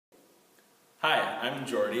Hi, I'm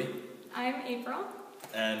Jordy. I'm April.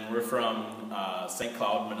 And we're from St.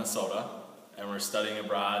 Cloud, Minnesota. And we're studying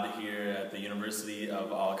abroad here at the University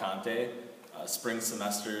of Alicante, spring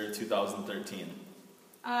semester 2013.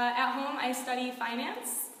 At home, I study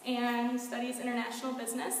finance and studies international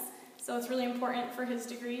business. So it's really important for his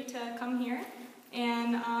degree to come here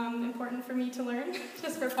and important for me to learn,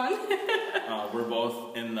 just for fun. We're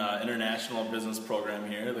both in the international business program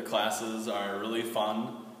here. The classes are really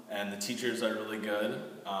fun and the teachers are really good.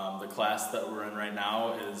 The class that we're in right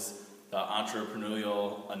now is the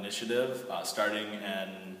Entrepreneurial Initiative, starting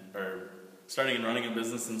and running a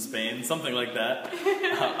business in Spain, something like that. The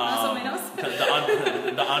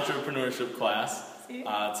entrepreneurship class.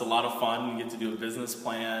 It's a lot of fun. You get to do a business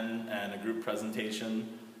plan and a group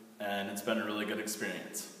presentation, and it's been a really good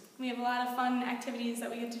experience. We have a lot of fun activities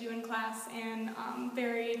that we get to do in class and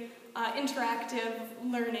very interactive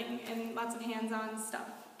learning and lots of hands-on stuff.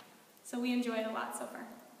 So we enjoy it a lot so far.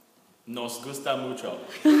 Nos gusta mucho.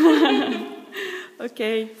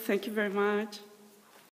 Okay, thank you very much.